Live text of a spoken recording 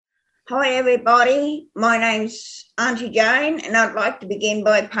Hi everybody, my name's Auntie Jane and I'd like to begin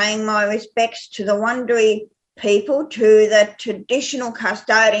by paying my respects to the Wurundjeri people, to the traditional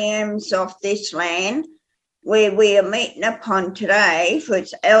custodians of this land where we are meeting upon today, for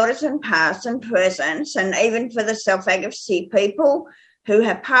its elders and past and present, and even for the self-advocacy people who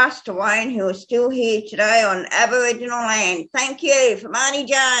have passed away and who are still here today on Aboriginal land. Thank you from Auntie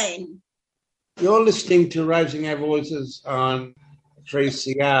Jane. You're listening to Raising Our Voices on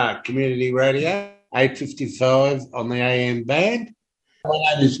 3CR Community Radio, 855 on the AM band. My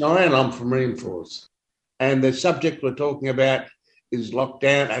name is Niall, I'm from Reinforce. And the subject we're talking about is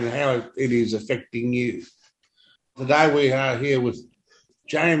lockdown and how it is affecting you. Today we are here with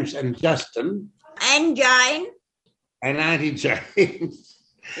James and Justin. And Jane. And Auntie Jane.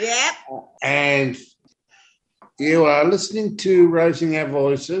 Yep. And you are listening to Raising Our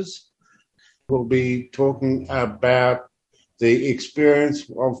Voices. We'll be talking about the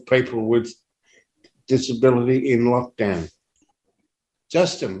experience of people with disability in lockdown.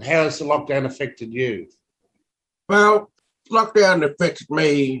 Justin, how has the lockdown affected you? Well, lockdown affected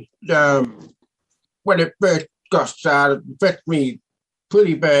me when it first got started. It affected me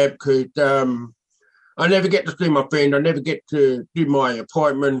pretty bad because I never get to see my friend. I never get to do my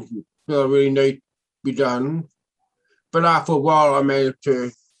appointment that I really need to be done. But after a while, I managed to.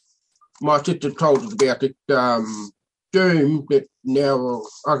 My sister told us about it. Zoom, that now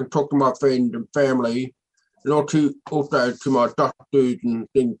I can talk to my friend and family, and also to my doctors and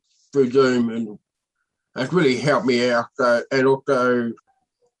things through Zoom, and it's really helped me out. And also,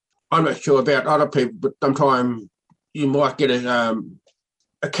 I'm not sure about other people, but sometimes you might get a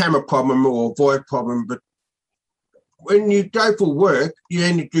camera problem or a voice problem. But when you go for work, you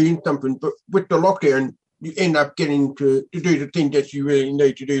end up doing something. But with the lockdown, you end up getting to do the things that you really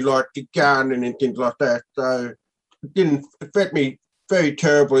need to do, like the gardening and things like that. So it didn't affect me very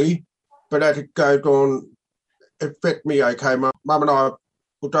terribly, but as it goes on, it affected me okay. My mum and I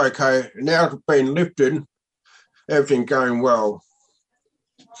was okay. Now it's been lifted, everything going well.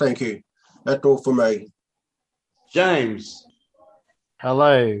 Thank you. That's all for me. James.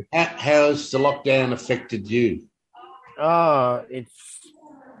 Hello. How has the lockdown affected you? Oh, it's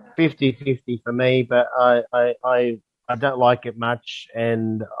 50-50 for me, but I don't like it much,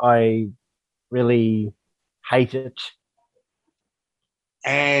 and I really hate it.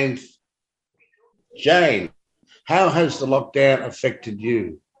 And Jane, how has the lockdown affected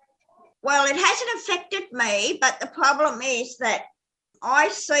you? Well, it hasn't affected me, but the problem is that I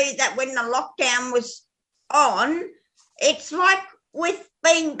see that when the lockdown was on, it's like with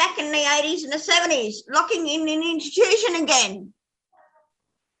being back in the 80s and the 70s, locking in an institution again.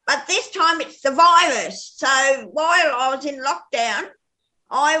 But this time it's the virus. So while I was in lockdown,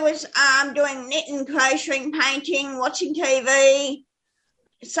 I was doing knitting, crocheting, painting, watching TV,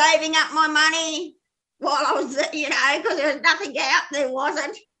 saving up my money while I was, because there was nothing out, there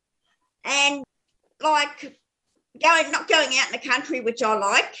wasn't. And like not going out in the country, which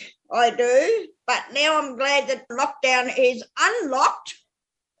I do. But now I'm glad that lockdown is unlocked,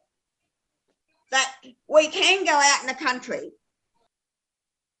 that we can go out in the country.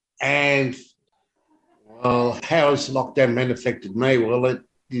 And, well, how has lockdown been affected me? Well,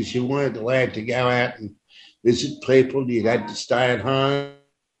 you weren't allowed to go out and visit people. You had to stay at home,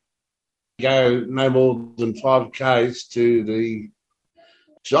 go no more than 5 k's to the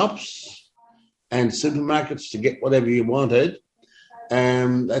shops and supermarkets to get whatever you wanted.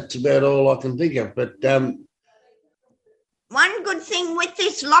 That's about all I can think of. But one good thing with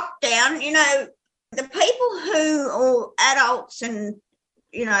this lockdown, the people who are adults and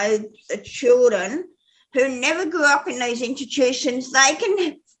the children who never grew up in these institutions, they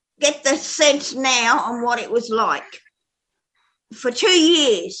can get the sense now on what it was like for 2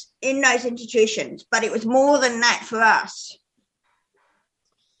 years in those institutions, but it was more than that for us.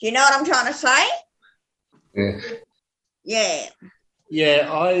 Do you know what I'm trying to say? Yeah.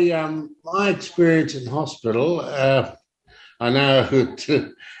 Yeah, my experience in hospital, I know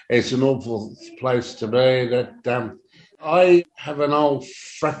it's an awful place to be, that I have an old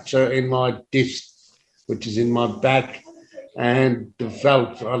fracture in my disc, which is in my back, and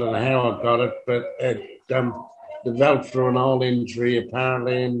developed, I don't know how I got it, but it developed through an old injury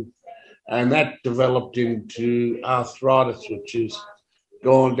apparently, and that developed into arthritis, which has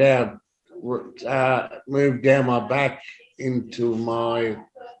gone down, moved down my back into my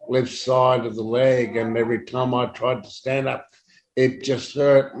left side of the leg, and every time I tried to stand up, it just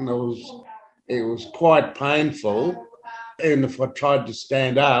hurt, and it was quite painful. And if I tried to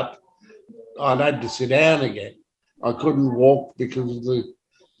stand up, I'd had to sit down again. I couldn't walk because of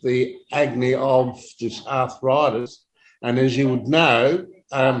the agony of this arthritis. And as you would know,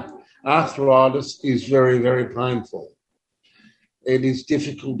 arthritis is very, very painful. It is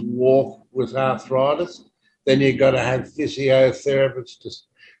difficult to walk with arthritis. Then you've got to have physiotherapy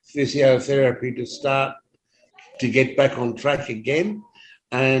to start to get back on track again.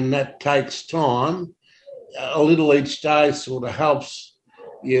 And that takes time. A little each day sort of helps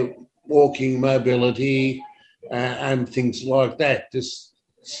your walking mobility and things like that. Just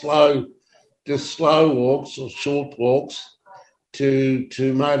slow walks or short walks to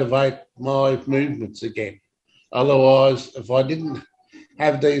motivate my movements again. Otherwise, if I didn't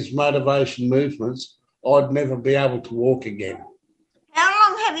have these motivation movements, I'd never be able to walk again. How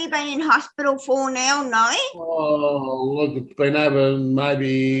long have you been in hospital for now, Noe? Oh, look, it's been over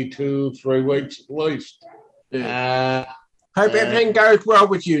maybe 2 or 3 weeks at least. Yeah. Hope everything goes well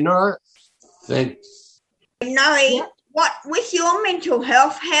with you, Noe. Thanks. Noe, what with your mental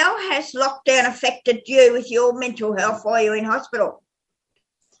health, how has lockdown affected you with your mental health while you're in hospital?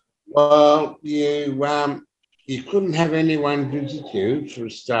 Well, you couldn't have anyone visit you for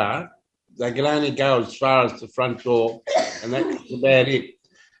a start. They could only go as far as the front door, and that's about it.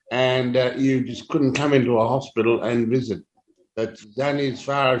 And you just couldn't come into a hospital and visit. That's only as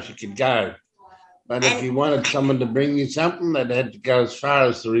far as you could go. But if you wanted someone to bring you something, they'd had to go as far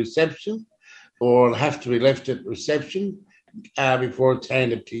as the reception, or have to be left at reception before it's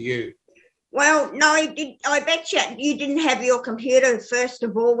handed to you. Well, no, I bet you didn't have your computer, first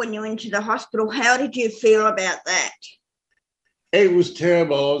of all, when you went to the hospital. How did you feel about that? It was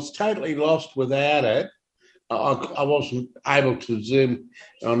terrible. I was totally lost without it. I wasn't able to Zoom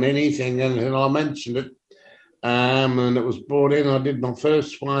on anything, and I mentioned it, and it was brought in. I did my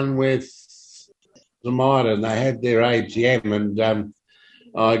first one with Zamida, and they had their AGM, and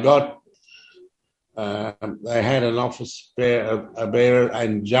I got, they had an office bearer,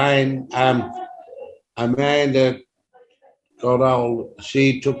 and Jane, Amanda got old.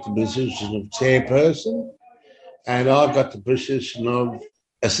 She took the position of chairperson, and I got the position of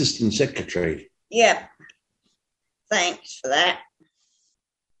assistant secretary. Yeah. Thanks for that.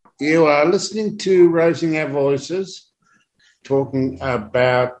 You are listening to Raising Our Voices, talking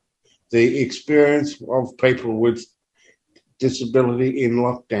about the experience of people with disability in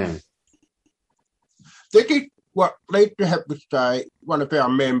lockdown. This is what Lisa had to say, one of our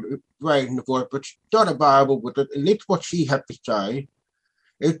members raising the voice, but she's not available with it, and that's what she had to say.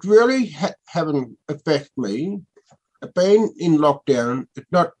 It's really having affected me. Being in lockdown,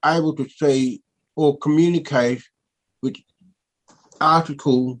 it's not able to see or communicate with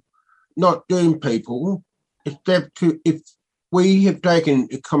article, not doing people, except to if we have taken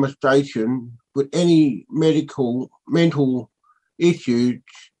a conversation with any mental issues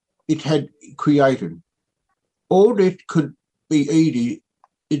it had created. All this could be easy.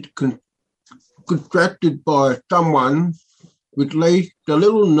 It's constructed by someone with least a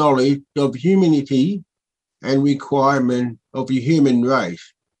little knowledge of humanity and requirement of the human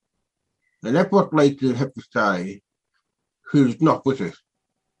race. And that's what Lisa have to say, who's not with us.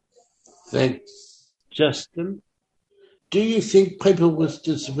 Thanks, Justin. Do you think people with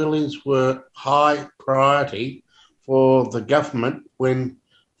disabilities were high priority for the government when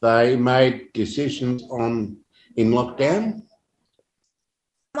they made decisions in lockdown?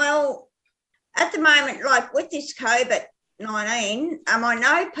 Well, at the moment, like with this COVID-19, I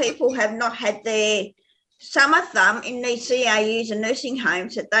know people have not had some of them in these CAUs and nursing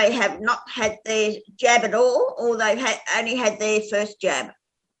homes that they have not had their jab at all, or they've only had their first jab.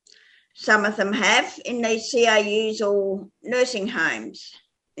 Some of them have in these CAUs or nursing homes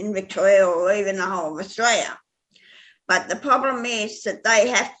in Victoria or even the whole of Australia. But the problem is that they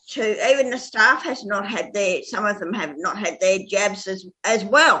have to, even the staff has not had some of them have not had their jabs as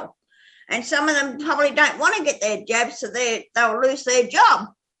well. And some of them probably don't want to get their jabs, so they'll lose their job.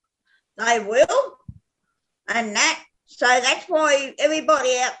 They will. So that's why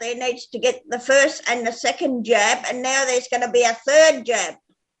everybody out there needs to get the first and the second jab, and now there's going to be a third jab,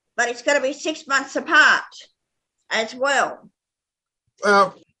 but it's going to be 6 months apart as well.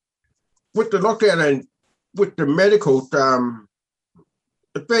 With the lockdown and with the medical,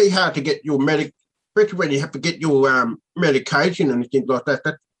 it's very hard to get your especially when you have to get your medication and things like that.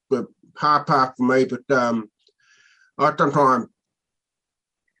 That's the hard part for me, but I sometimes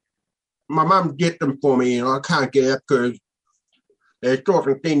my mum get them for me, and I can't get up because there's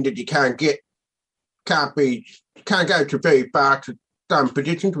certain things that you can't get. Can't go to very far to some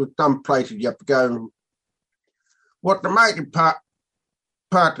positions. With some places you have to go. What the major part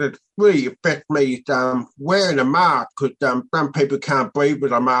that really affects me is wearing a mask, because some people can't breathe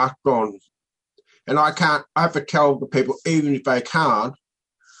with a mask on, and I have to tell the people, even if they can't,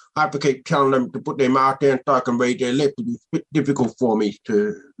 I have to keep telling them to put their mask down so I can read their lips. It's a bit difficult for me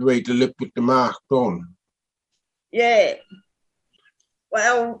to read the lips with the mask on. Yeah.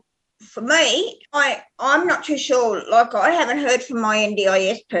 Well, for me, I'm not too sure. Like, I haven't heard from my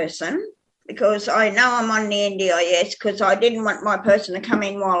NDIS person because I know I'm on the NDIS because I didn't want my person to come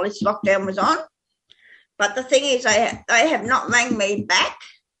in while this lockdown was on. But the thing is, they have not rang me back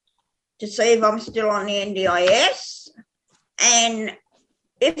to see if I'm still on the NDIS. And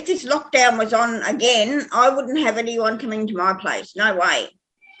if this lockdown was on again, I wouldn't have anyone coming to my place. No way.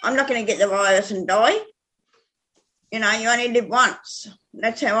 I'm not going to get the virus and die. You know, you only live once.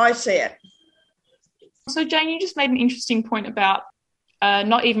 That's how I see it. So, Jane, you just made an interesting point about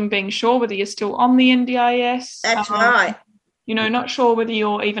not even being sure whether you're still on the NDIS. That's right. You know, not sure whether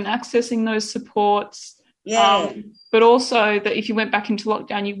you're even accessing those supports. Yeah. But also that if you went back into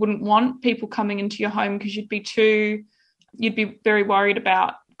lockdown, you wouldn't want people coming into your home because you'd be very worried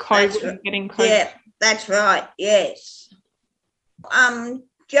about COVID and getting COVID. Yeah, that's right. Yes.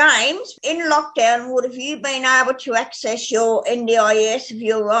 James, in lockdown, would have you been able to access your NDIS if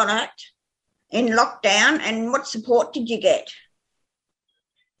you were on it in lockdown, and what support did you get?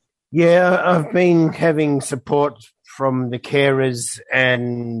 Yeah, I've been having support from the carers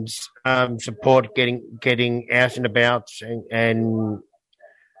and support getting out and about, and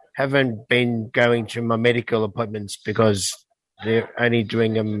haven't been going to my medical appointments because they're only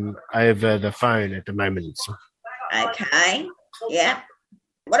doing them over the phone at the moment. Okay, yeah.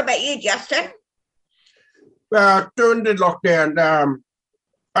 What about you, Justin? During the lockdown,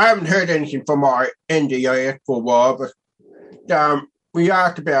 I haven't heard anything from my NDIS for a while, but we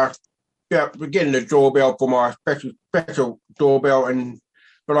asked about getting the doorbell for my special doorbell,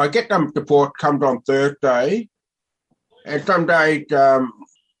 but I get them support comes on Thursday, and some days,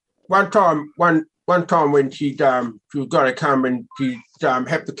 one time when she was going to come and she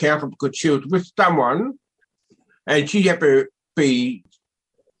had to cancel because she was with someone, and she had to be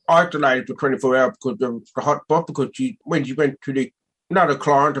isolated for 24 hours because of the hotspot, because when she went to another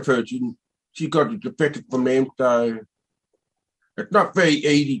client of hers, she got it affected from them. So it's not very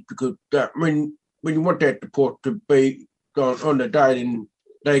easy because when you want that support to be on the day and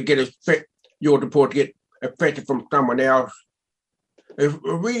they get your support to get affected from someone else, it's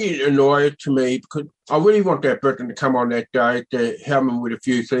really annoying to me because I really want that person to come on that day to help me with a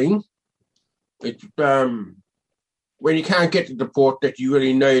few things. It's when you can't get the support that you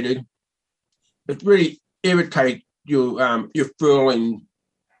really needed, it really irritates your feeling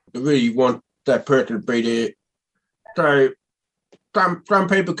to really want that person to be there. So some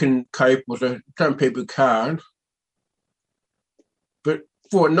people can cope with it, some people can't. But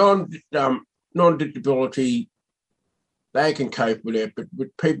for non-disability, they can cope with it. But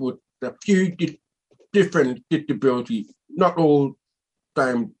with people with a few different disabilities, not all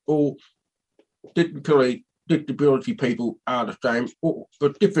same, all disability people are the same,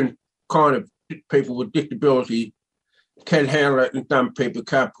 but different kind of people with disability can handle it and some people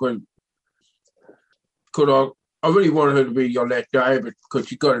can't. Because I really wanted her to be on that day, but because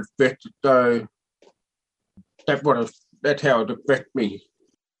she got infected, so that's how it affected me.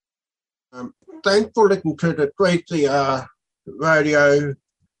 Thanks for listening to the 3CR radio,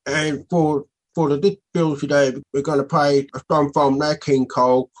 and for the disability day, we're going to play a song from Nat King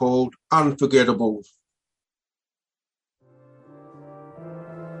Cole called Unforgettable.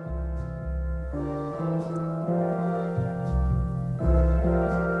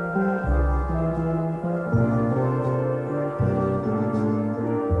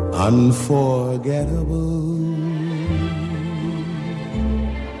 Unforgettable,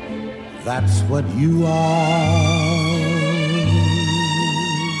 that's what you are.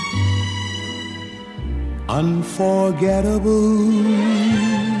 Unforgettable,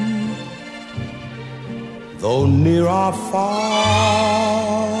 though near or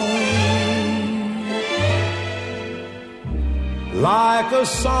far. Like a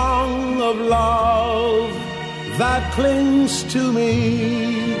song of love that clings to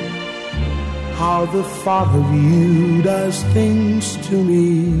me, how the thought of you does things to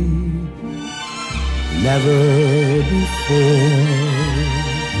me. Never before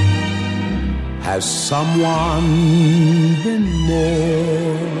has someone been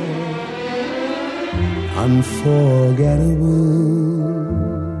more unforgettable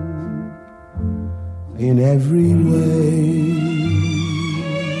in every way.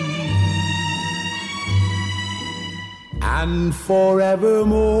 And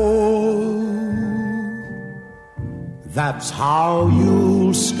forevermore, that's how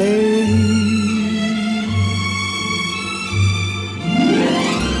you'll stay.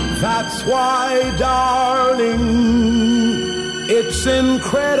 That's why, darling, It's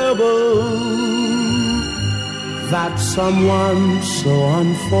incredible that someone so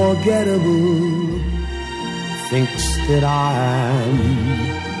unforgettable thinks that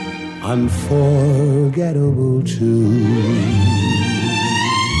I'm unforgettable too.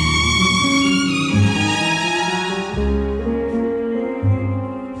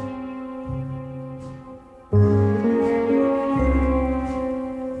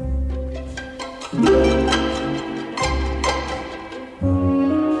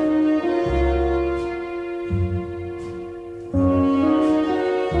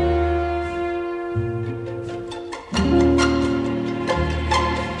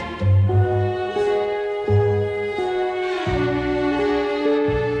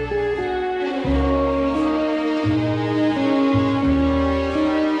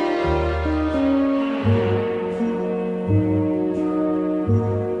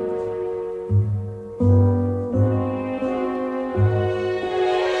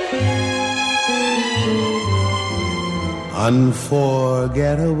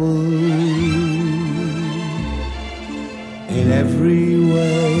 Unforgettable in every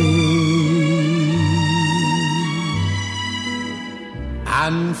way,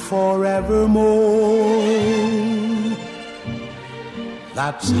 and forevermore,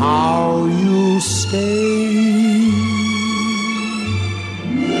 that's how you stay.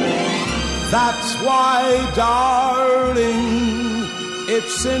 That's why, darling,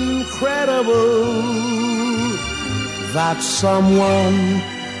 it's incredible that someone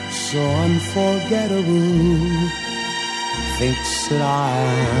so unforgettable thinks that I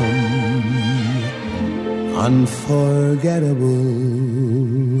am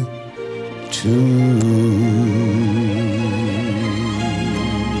unforgettable too.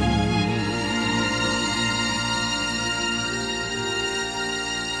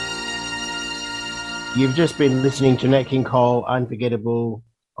 You've just been listening to Nat King Cole, Unforgettable,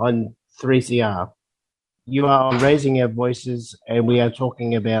 on 3CR. You are Raising Our Voices, and we are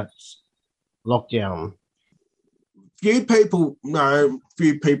talking about lockdown. Few people know,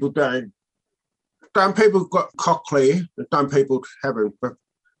 few people don't. Some people got cochlear, and some people haven't. But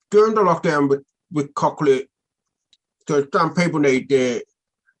during the lockdown with cochlear, so some people need their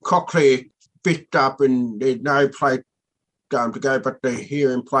cochlear fixed up and there's no place to go, but their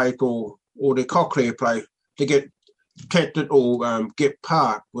hearing place or their cochlear place to get tested or get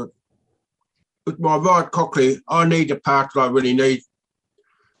part. With my right cochlear, I need the parts I really need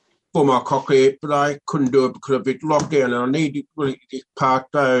for my cochlear, but I couldn't do it because of it lockdown, and I needed really this part.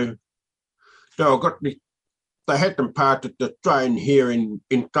 So I got this. They had some parts at the train here in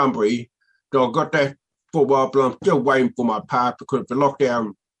Sunbury, so I got that for a while, but I'm still waiting for my part because the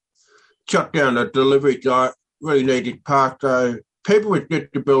lockdown shut down the delivery, so I really needed parts. So people with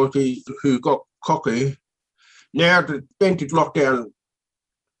disability who got cochlear, now the dented lockdown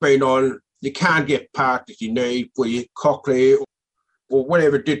been on, you can't get parts that you need for your cochlear or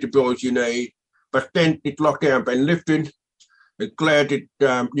whatever disability you need. But then this lockdown been lifted. I'm glad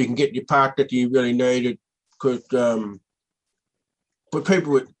that you can get your part that you really needed, because for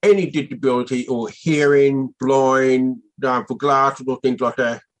people with any disability or hearing, blind, for glasses or things like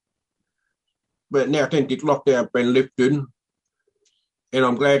that. But now since this lockdown been lifted, and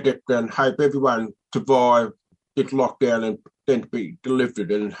I'm glad that hope everyone survived this lockdown and then be lifted,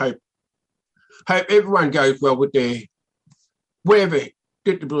 and hope everyone goes well with their wherever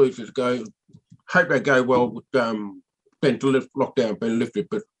disabilities go. Hope they go well with then lockdown been lifted.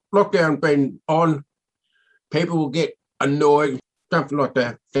 But lockdown been on, people will get annoyed, something like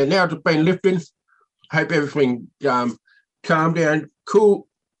that. So now it's been lifted. Hope everything calm down, cool,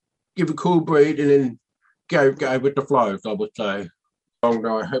 give a cool breathe, and then go with the flow, I would say.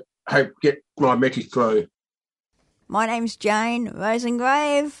 I hope get my message through. My name's Jane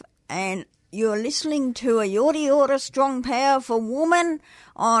Rosengrave, and you're listening to a Yorta Yorta Strong Powerful Woman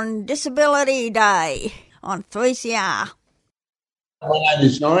on Disability Day on 3CR. My name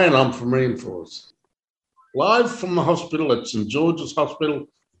is Ryan, I'm from Reinforce. Live from the hospital at St George's Hospital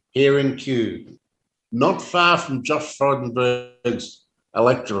here in Kew, not far from Josh Frydenberg's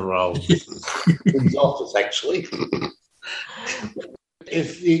electoral roll. In his office, actually.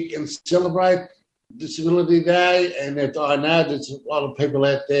 If you can celebrate Disability Day, and if I know there's a lot of people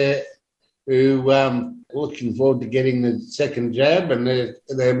out there who are looking forward to getting the second jab, and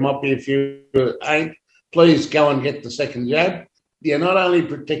there might be a few who ain't, please go and get the second jab. You're not only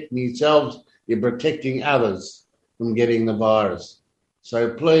protecting yourselves, you're protecting others from getting the virus.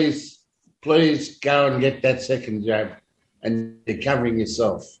 So please go and get that second jab, and you're covering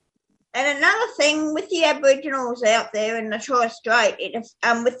yourself. And another thing with the Aboriginals out there in the Torres Strait,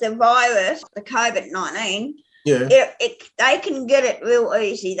 with the virus, the COVID-19, Yeah. They can get it real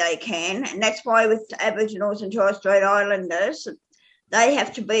easy, they can. And that's why with Aboriginals and Torres Strait Islanders, they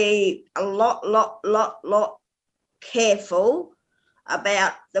have to be a lot careful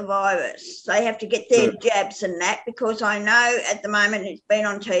about the virus. They have to get their jabs and that, because I know at the moment it's been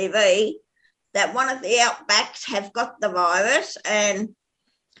on TV that one of the outbacks have got the virus, and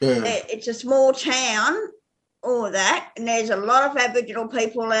it's a small town, all that, and there's a lot of Aboriginal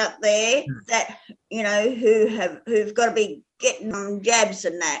people out there that, you know, who've got to be getting jabs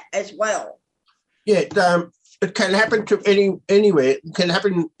and that as well. Yeah, it can happen to anywhere. It can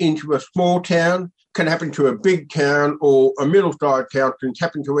happen into a small town, can happen to a big town or a middle-sized town. It can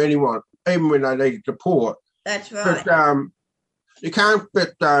happen to anyone, even when they need support. That's right. But you can't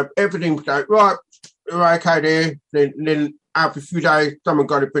put everything say, right, you're okay there. Then after a few days, someone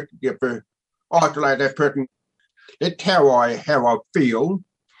got a bit to isolate that person. That's how I feel.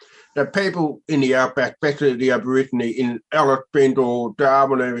 The people in the outback, especially the Aborigine in Alice Springs or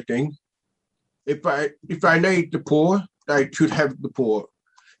Darwin and everything, if they need the poor, they should have the poor.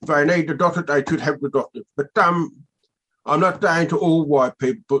 If they need the doctor, they should have the doctor. But I'm not saying to all white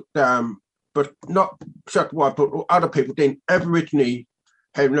people, but not such white people, other people think Aborigine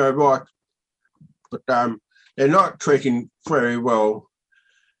have no right. But they're not treating very well.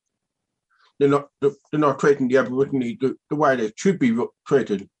 They're not treating the Aborigine the way they should be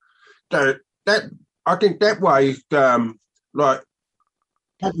treated. So I think that way is like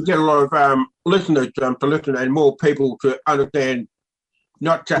to get a lot of listeners to listen and more people to understand,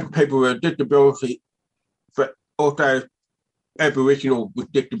 not just people with disability, but also Aboriginal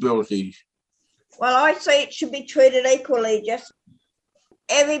with disabilities. Well, I say it should be treated equally. Just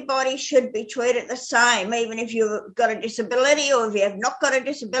everybody should be treated the same, even if you've got a disability or if you have not got a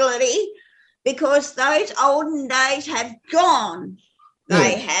disability, because those olden days have gone.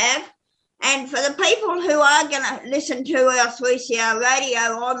 They have. And for the people who are going to listen to our 3CR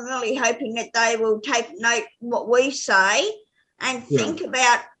radio, I'm really hoping that they will take note what we say and think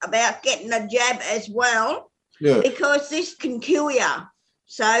about getting a jab as well, because this can kill you.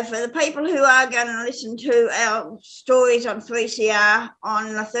 So for the people who are going to listen to our stories on 3CR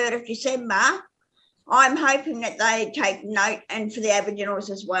on the 3rd of December, I'm hoping that they take note, and for the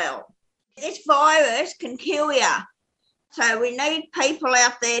Aboriginals as well. This virus can kill you. So we need people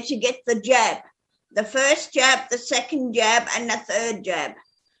out there to get the jab. The first jab, the second jab, and the third jab.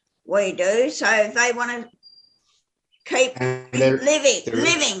 We do. So if they want to keep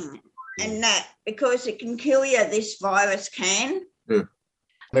living and that, because it can kill you, this virus can.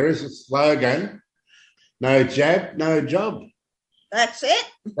 There is a slogan, no jab, no job. That's it.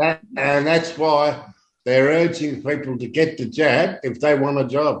 And that's why they're urging people to get the jab if they want a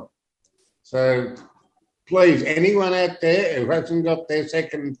job. So please, anyone out there who hasn't got their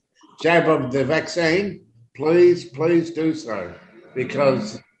second jab of the vaccine, please do so,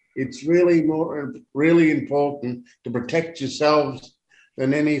 because it's really important to protect yourselves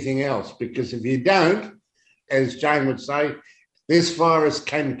than anything else. Because if you don't, as Jane would say, this virus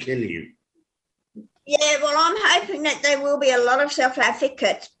can kill you. Yeah, well, I'm hoping that there will be a lot of South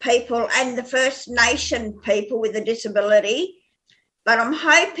African people and the First Nation people with a disability. But I'm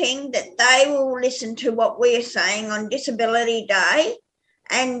hoping that they will listen to what we're saying on Disability Day,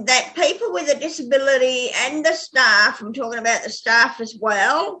 and that people with a disability and the staff, I'm talking about the staff as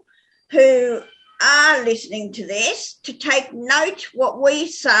well, who are listening to this, to take note what we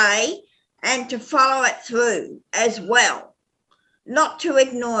say and to follow it through as well, not to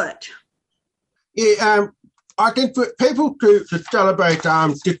ignore it. Yeah, I think for people to celebrate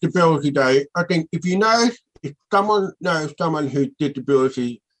Disability Day, I think if someone knows someone who's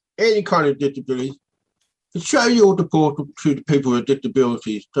disability, any kind of disability, to show your support to the people with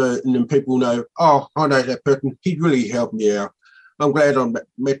disabilities, and then people know, oh, I know that person, he really helped me out. I'm glad I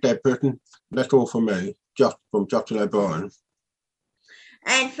met that person. That's all from me, from Justin O'Brien.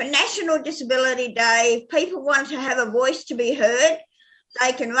 And for National Disability Day, if people want to have a voice to be heard,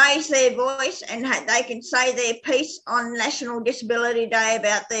 they can raise their voice and they can say their piece on National Disability Day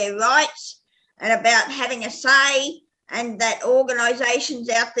about their rights and about having a say, and that organisations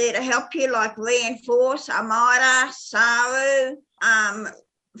out there to help you, like Reinforce, Armada, SARU,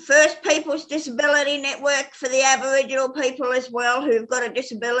 First Peoples Disability Network for the Aboriginal people as well who've got a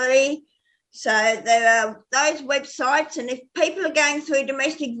disability. So there are those websites, and if people are going through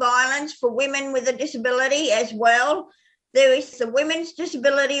domestic violence for women with a disability as well, there is the Women's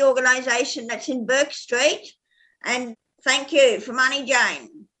Disability Organisation that's in Burke Street. And thank you. From Annie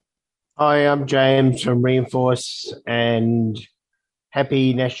Jane. Hi, I'm James from Reinforce, and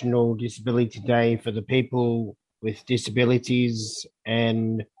happy National Disability Day for the people with disabilities,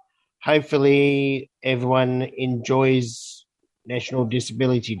 and hopefully everyone enjoys National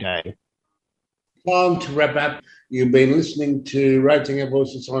Disability Day. Time to wrap up. You've been listening to Raising Our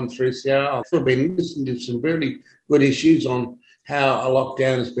Voices on 3CR. I've been listening to some really good issues on how a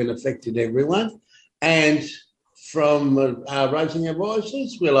lockdown has been affecting everyone. And from Raising Our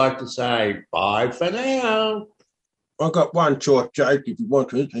Voices, we like to say bye for now. I've got one short joke if you want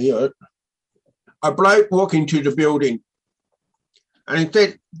to hear it. A bloke walked into the building and he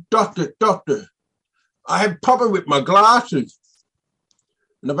said, Doctor, I have a problem with my glasses.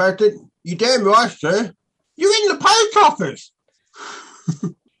 And the bloke said, "You damn right, sir. You're in the post office."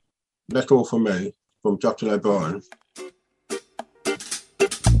 That's all from me, from Dr. O'Brien.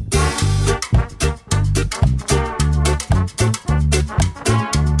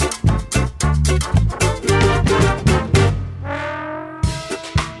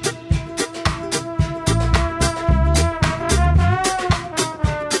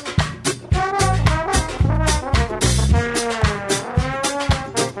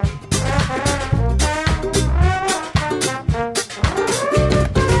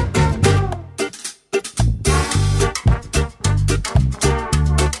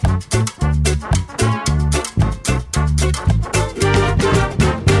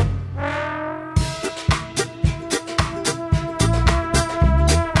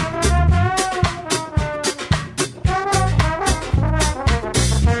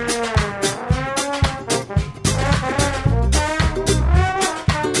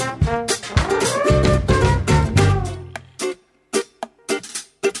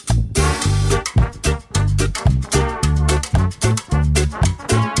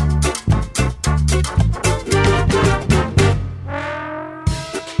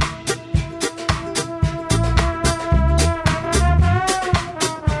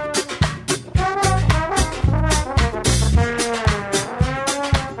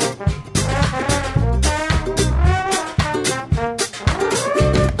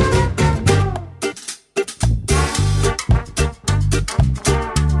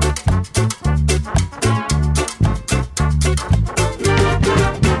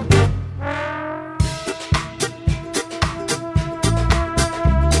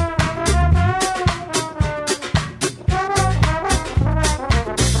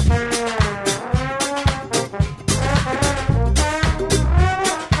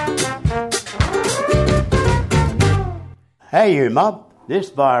 Hey you mob, this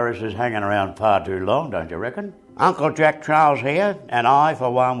virus is hanging around far too long, don't you reckon? Uncle Jack Charles here, and I for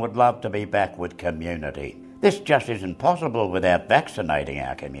one would love to be back with community. This just isn't possible without vaccinating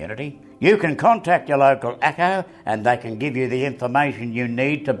our community. You can contact your local ACCO and they can give you the information you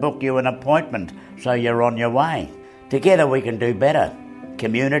need to book you an appointment so you're on your way. Together we can do better.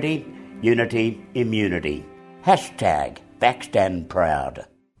 Community, unity, immunity. #VaxStandProud.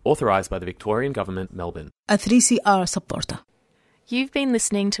 Authorised by the Victorian Government, Melbourne. A 3CR supporter. You've been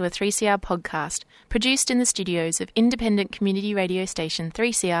listening to a 3CR podcast produced in the studios of independent community radio station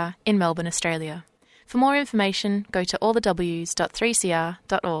 3CR in Melbourne, Australia. For more information, go to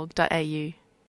allthews.3cr.org.au.